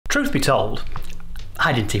Truth be told,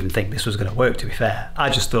 I didn't even think this was going to work, to be fair. I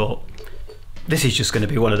just thought, this is just going to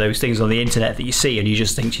be one of those things on the internet that you see and you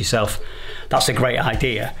just think to yourself, that's a great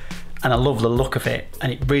idea. And I love the look of it,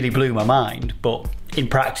 and it really blew my mind. But in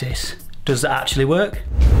practice, does that actually work?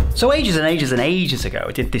 So ages and ages and ages ago,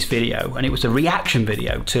 I did this video, and it was a reaction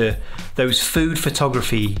video to those food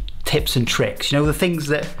photography tips and tricks. You know, the things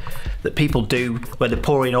that people do where they're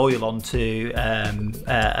pouring oil onto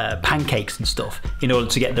pancakes and stuff in order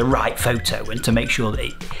to get the right photo and to make sure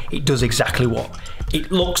that it does exactly what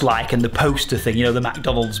it looks like. And the poster thing, you know, the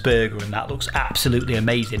McDonald's burger, and that looks absolutely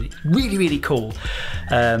amazing. It's really, really cool.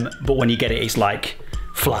 But when you get it, it's like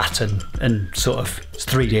flat and sort of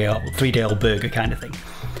 3D old burger kind of thing.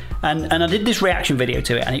 And I did this reaction video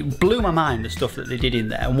to it, and it blew my mind, the stuff that they did in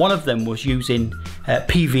there. And one of them was using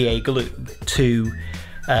PVA glue to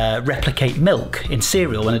replicate milk in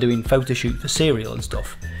cereal when they're doing photo shoot for cereal and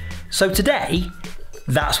stuff. So today,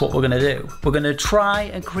 that's what we're going to do. We're going to try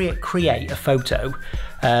and create a photo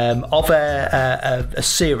of a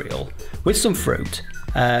cereal with some fruit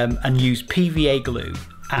and use PVA glue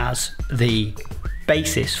as the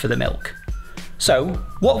basis for the milk. So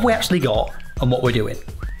what have we actually got and what we're doing?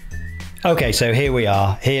 Okay, so here we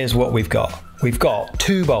are. Here's what we've got. We've got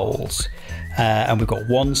 2 bowls and we've got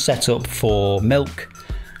one set up for milk,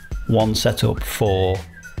 one set up for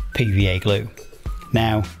PVA glue.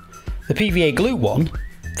 Now, the PVA glue one,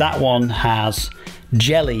 that one has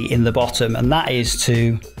jelly in the bottom, and that is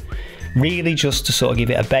to really just to sort of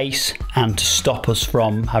give it a base and to stop us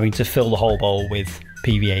from having to fill the whole bowl with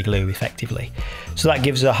PVA glue effectively. So that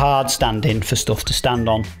gives a hard stand-in for stuff to stand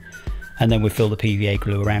on, and then we fill the PVA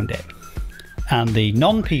glue around it. And the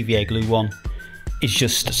non-PVA glue one is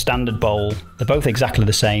just a standard bowl. They're both exactly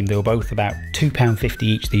the same. They were both about £2.50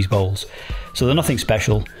 each, these bowls. So they're nothing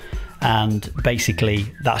special. And basically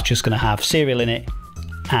that's just going to have cereal in it,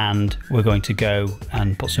 and we're going to go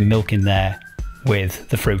and put some milk in there with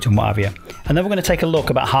the fruit and what have you. And then we're going to take a look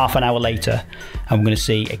about half an hour later, and we're going to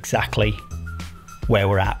see exactly where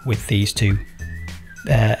we're at with these 2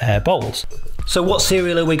 bowls. So what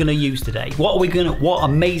cereal are we going to use today? What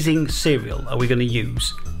amazing cereal are we going to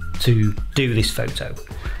use to do this photo?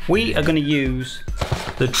 We are going to use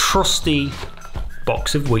the trusty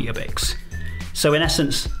box of Weetabix. So in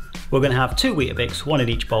essence, we're going to have 2 Weetabix, 1 in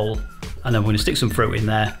each bowl, and then we're going to stick some fruit in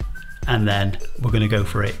there, and then we're going to go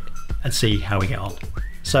for it and see how we get on.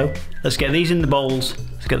 So let's get these in the bowls,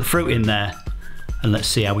 let's get the fruit in there, and let's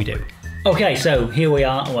see how we do. Okay, so here we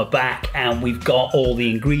are, and we're back, and we've got all the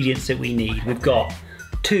ingredients that we need. We've got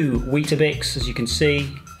 2 Weetabix, as you can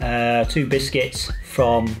see, 2 biscuits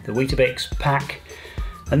from the Weetabix pack,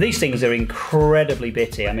 and these things are incredibly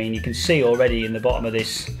bitty. I mean, you can see already in the bottom of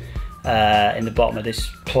this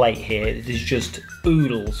plate here, there's just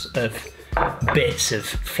oodles of bits of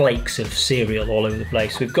flakes of cereal all over the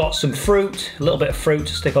place. We've got some fruit, a little bit of fruit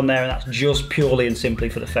to stick on there, and that's just purely and simply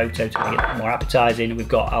for the photo to make it more appetizing. We've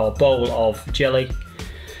got our bowl of jelly,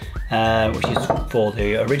 which is for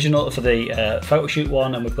the original, for the photo shoot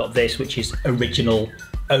one, and we've got this, which is original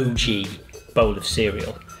OG bowl of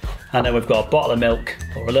cereal. And then we've got a bottle of milk,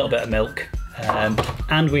 or a little bit of milk,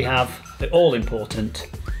 and we have the all important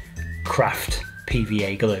Kraft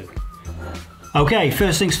PVA glue. Okay,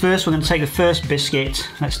 first things first, we're going to take the first biscuit.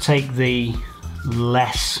 Let's take the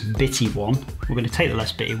less bitty one. We're going to take the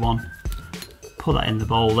less bitty one, put that in the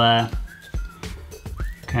bowl there.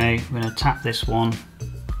 Okay, we're going to tap this one,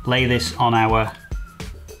 lay this on our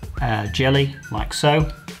jelly, like so.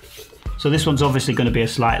 So this one's obviously going to be a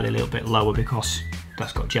little bit lower because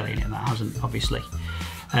that's got jelly in it, and that hasn't, obviously.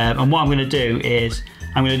 And what I'm going to do is,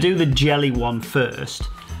 I'm going to do the jelly one first,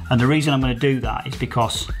 and the reason I'm going to do that is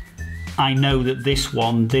because I know that this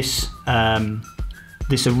one, this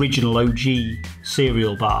original OG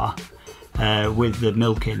cereal bar with the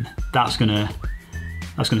milk in, that's gonna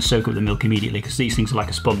soak up the milk immediately, because these things are like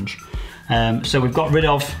a sponge. So we've got rid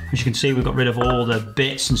of, as you can see, we've got rid of all the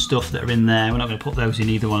bits and stuff that are in there. We're not going to put those in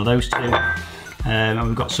either one of those 2. And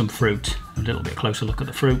we've got some fruit, a little bit closer look at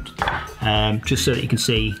the fruit, just so that you can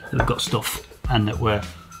see that we've got stuff and that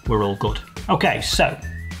we're all good. Okay, so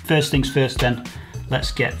first things first then.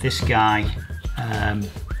 Let's get this guy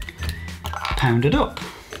pounded up.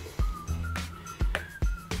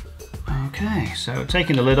 Okay, so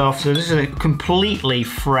taking the lid off. So this is a completely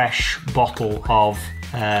fresh bottle of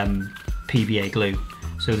PVA glue.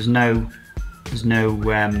 So it's never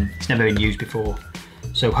been used before.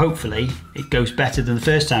 So hopefully it goes better than the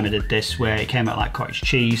first time I did this, where it came out like cottage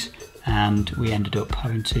cheese, and we ended up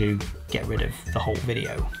having to get rid of the whole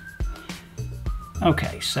video.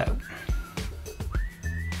 Okay, so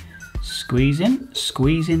squeeze in,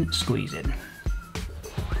 squeeze in, squeeze in.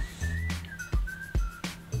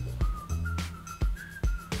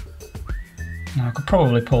 Now I could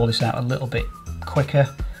probably pour this out a little bit quicker,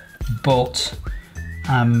 but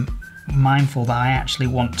I'm mindful that I actually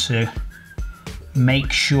want to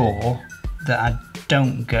make sure that I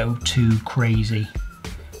don't go too crazy.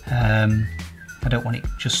 I don't want it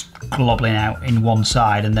just globbling out in one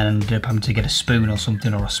side and then end up having to get a spoon or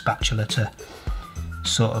something, or a spatula to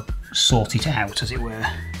sort of sort it out, as it were.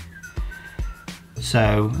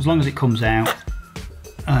 So as long as it comes out,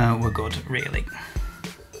 we're good, really.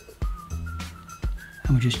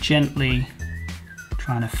 And we're just gently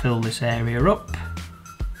trying to fill this area up,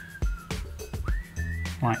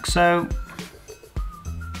 like so.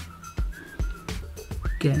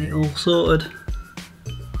 Getting it all sorted,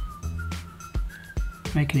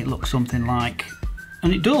 making it look something like,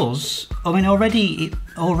 and it does. I mean, already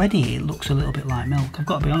it looks a little bit like milk, I've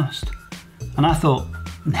got to be honest. And I thought,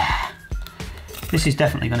 nah, this is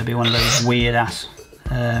definitely going to be one of those weird ass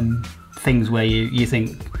things where you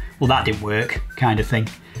think, well, that didn't work, kind of thing.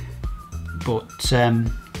 But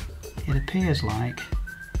it appears like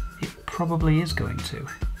it probably is going to.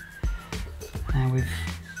 Now we've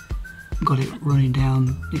got it running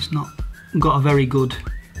down. It's not got a very good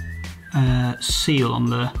seal on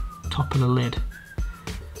the top of the lid.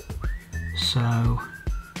 So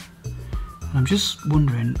I'm just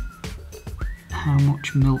wondering how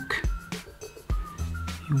much milk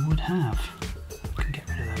you would have. I can get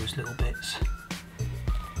rid of those little bits.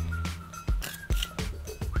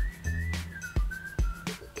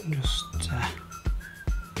 Just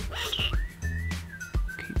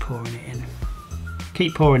keep pouring it in.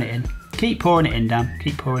 Keep pouring it in. Keep pouring it in, Dan.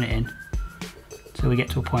 Keep pouring it in. Till we get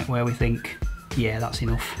to a point where we think, yeah, that's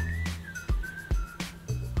enough.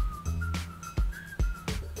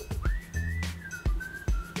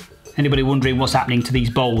 Anybody wondering what's happening to these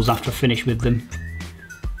bowls after I finish with them?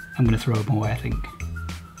 I'm going to throw them away, I think.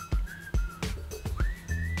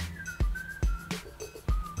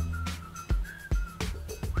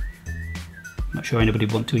 I'm not sure anybody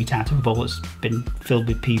would want to eat out of a bowl that's been filled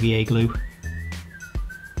with PVA glue.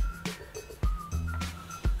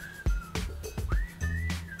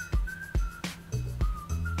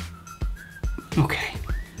 Okay,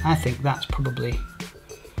 I think that's probably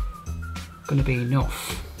going to be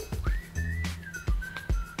enough.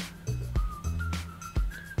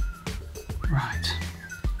 Right,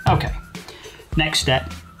 okay, next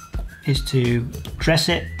step is to dress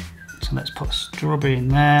it. So let's put a strawberry in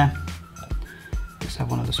there. Let's have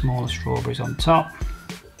one of the smaller strawberries on top.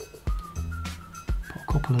 Put a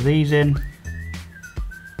couple of these in,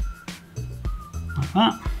 like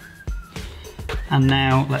that. And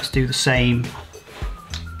now let's do the same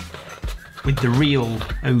with the real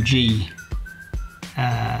OG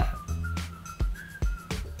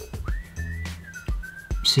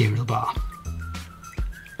cereal bar.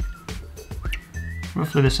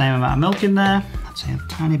 Roughly the same amount of milk in there. I'd say a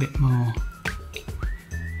tiny bit more.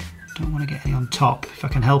 Don't want to get any on top if I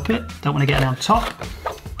can help it. Don't want to get any on top.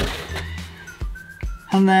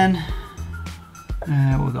 And then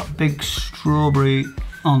we've got big strawberry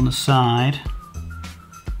on the side,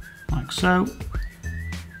 like so.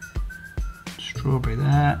 Strawberry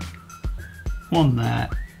there, one there,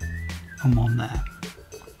 and one there.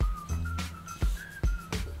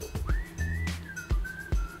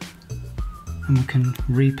 And we can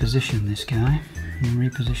reposition this guy and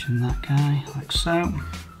reposition that guy like so.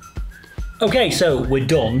 Okay, so we're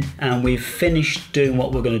done and we've finished doing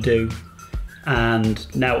what we're going to do.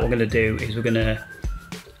 And now what we're going to do is we're going to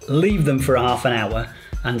leave them for half an hour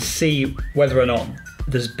and see whether or not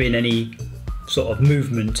there's been any sort of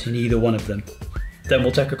movement in either one of them. Then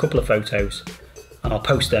we'll take a couple of photos and I'll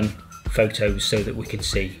post them photos so that we can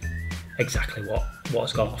see exactly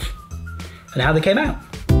what's gone off and how they came out.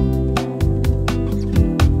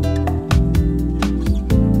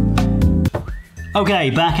 Okay,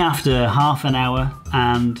 back after half an hour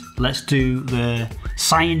and let's do the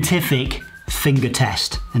scientific finger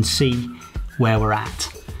test and see where we're at.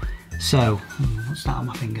 So, what's that on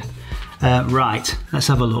my finger? Right, let's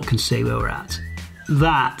have a look and see where we're at.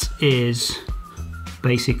 That is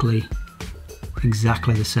basically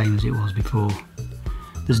exactly the same as it was before.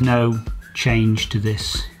 There's no change to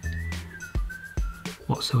this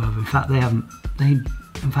whatsoever. In fact,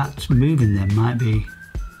 in fact, moving them might be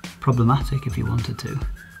problematic if you wanted to,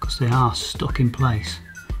 because they are stuck in place,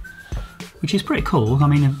 which is pretty cool. I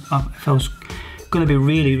mean, if I was going to be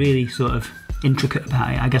really sort of intricate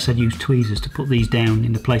about it, I guess I'd use tweezers to put these down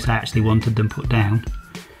in the place I actually wanted them put down.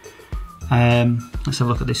 Let's have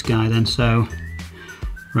a look at this guy then. So,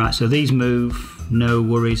 right, so these move, no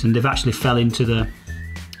worries, and they've actually fell into the,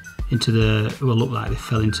 well, look like they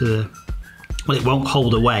fell into the, well, it won't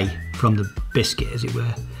hold away from the biscuit, as it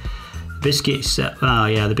were. Biscuit, oh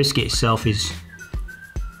yeah, the biscuit itself is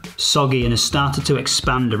soggy and has started to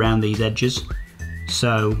expand around these edges,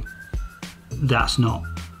 so that's not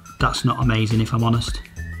amazing, if I'm honest.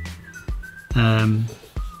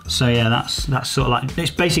 So yeah, that's sort of like,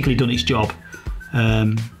 it's basically done its job,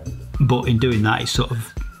 but in doing that, it's sort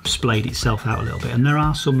of splayed itself out a little bit, and there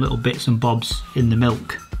are some little bits and bobs in the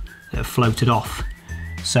milk that have floated off,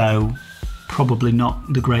 so probably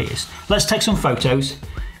not the greatest. Let's take some photos,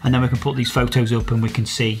 and then we can put these photos up and we can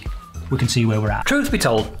see where we're at. Truth be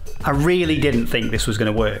told, I really didn't think this was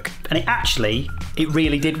going to work, and it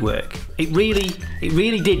really did work. It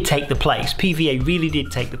really did take the place. PVA really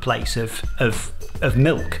did take the place of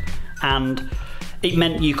milk, and it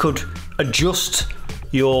meant you could adjust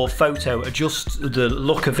your photo, adjust the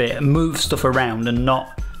look of it, move stuff around, and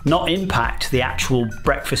not impact the actual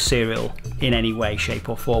breakfast cereal in any way, shape,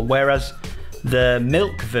 or form. Whereas the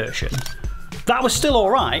milk version, that was still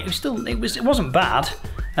all right. It wasn't bad,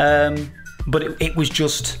 but it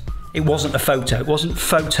wasn't a photo. It wasn't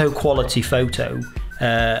photo quality photo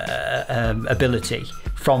ability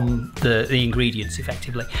from the ingredients,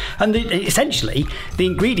 effectively. And essentially, the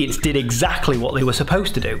ingredients did exactly what they were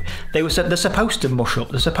supposed to do. They're supposed to mush up.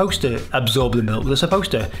 They're supposed to absorb the milk. They're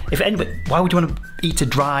supposed to. Why would you want to eat a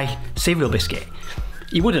dry cereal biscuit?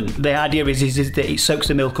 You wouldn't. The idea is that it soaks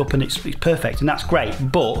the milk up and it's perfect, and that's great.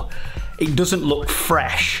 But it doesn't look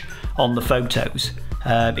fresh on the photos.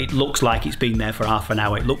 It looks like it's been there for half an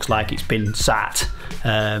hour. It looks like it's been sat,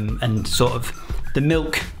 and sort of the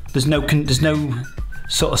milk. There's no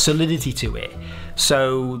sort of solidity to it,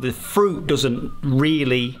 so the fruit doesn't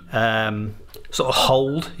really sort of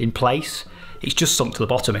hold in place. It's just sunk to the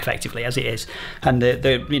bottom, effectively, as it is. And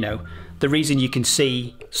the reason you can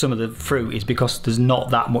see some of the fruit is because there's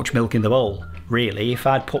not that much milk in the bowl, really. If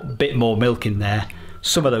I'd put a bit more milk in there,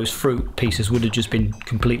 some of those fruit pieces would have just been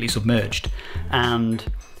completely submerged. And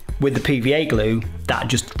with the PVA glue, that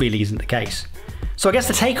just really isn't the case. So I guess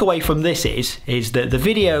the takeaway from this is that the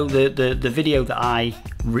video that I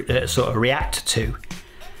sort of react to,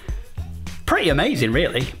 pretty amazing,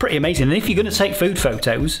 really, pretty amazing. And if you're going to take food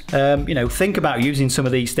photos, think about using some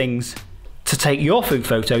of these things to take your food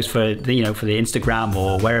photos for the Instagram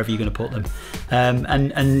or wherever you're going to put them,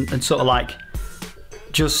 and sort of like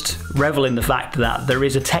just revel in the fact that there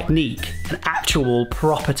is a technique, an actual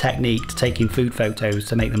proper technique to taking food photos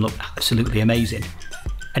to make them look absolutely amazing.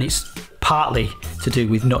 And it's partly to do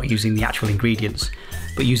with not using the actual ingredients,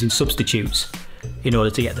 but using substitutes in order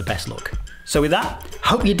to get the best look. So with that,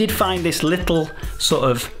 hope you did find this little sort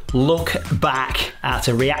of look back at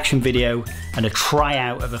a reaction video and a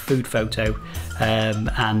tryout of a food photo, and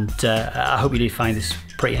I hope you did find this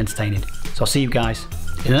pretty entertaining. So I'll see you guys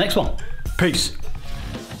in the next one. Peace.